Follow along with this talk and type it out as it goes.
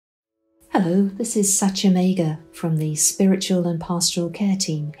Hello, this is Satya Mega from the Spiritual and Pastoral Care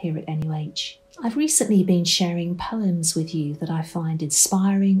team here at NUH. I've recently been sharing poems with you that I find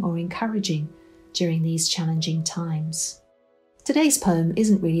inspiring or encouraging during these challenging times. Today's poem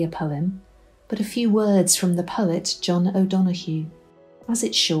isn't really a poem, but a few words from the poet John O'Donohue. As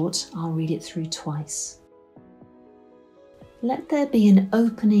it's short, I'll read it through twice. Let there be an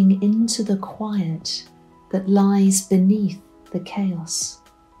opening into the quiet that lies beneath the chaos,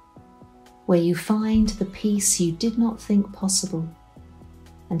 where you find the peace you did not think possible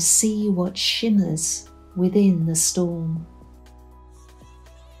and see what shimmers within the storm.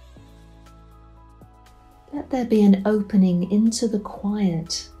 Let there be an opening into the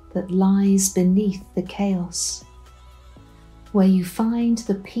quiet that lies beneath the chaos, where you find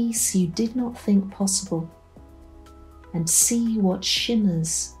the peace you did not think possible and see what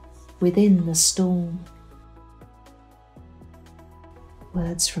shimmers within the storm.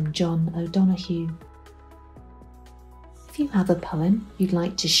 Words from John O'Donohue. If you have a poem you'd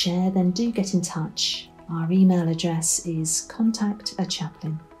like to share, then do get in touch. Our email address is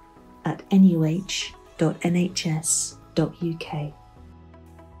contactachaplain@nuh.nhs.uk.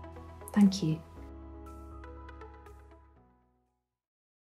 Thank you.